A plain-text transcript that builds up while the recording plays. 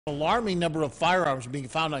An alarming number of firearms being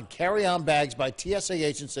found on carry-on bags by TSA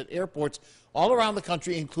agents at airports all around the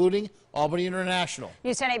country, including Albany International.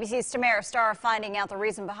 News 10 ABC's Tamara Starr finding out the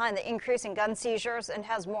reason behind the increase in gun seizures and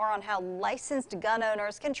has more on how licensed gun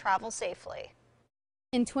owners can travel safely.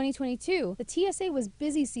 In 2022, the TSA was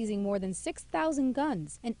busy seizing more than 6,000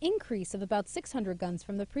 guns, an increase of about 600 guns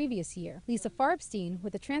from the previous year. Lisa Farbstein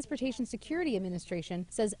with the Transportation Security Administration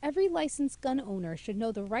says every licensed gun owner should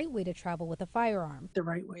know the right way to travel with a firearm. The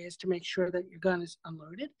right way is to make sure that your gun is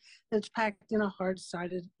unloaded, that it's packed in a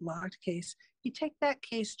hard-sided locked case. You take that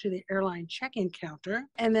case to the airline check-in counter,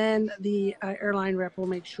 and then the airline rep will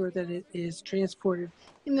make sure that it is transported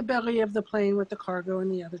in the belly of the plane with the cargo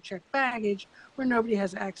and the other checked baggage where nobody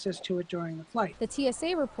has access to it during the flight. The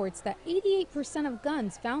TSA reports that 88% of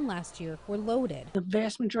guns found last year were loaded. The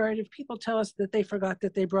vast majority of people tell us that they forgot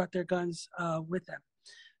that they brought their guns with them.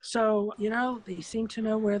 So, they seem to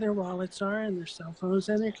know where their wallets are and their cell phones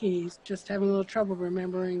and their keys, just having a little trouble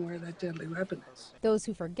remembering where that deadly weapon is. Those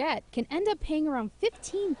who forget can end up paying around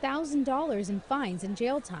 $15,000 in fines and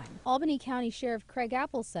jail time. Albany County Sheriff Craig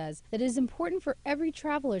Apple says that it is important for every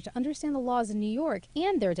traveler to understand the laws in New York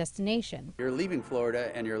and their destination. You're leaving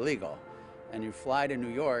Florida and you're legal, and you fly to New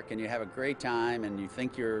York and you have a great time and you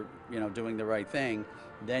think you're, doing the right thing.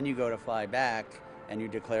 Then you go to fly back and you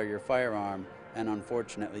declare your firearm, and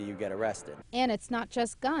unfortunately you get arrested. And it's not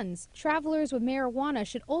just guns. Travelers with marijuana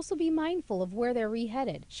should also be mindful of where they're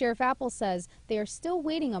reheaded. Sheriff Apple says they are still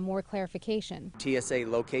waiting on more clarification. TSA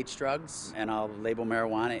locates drugs, and I'll label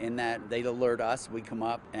marijuana in that. They alert us, we come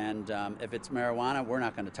up, and if it's marijuana, we're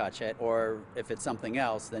not going to touch it. Or if it's something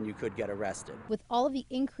else, then you could get arrested. With all of the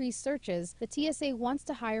increased searches, the TSA wants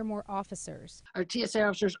to hire more officers. Our TSA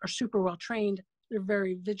officers are super well trained. They're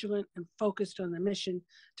very vigilant and focused on the mission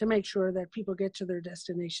to make sure that people get to their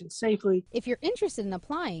destination safely. If you're interested in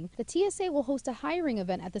applying, the TSA will host a hiring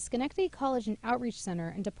event at the Schenectady College and Outreach Center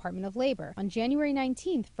and Department of Labor on January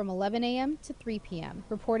 19th from 11 a.m. to 3 p.m.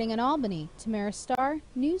 Reporting in Albany, Tamara Starr,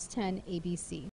 News 10 ABC.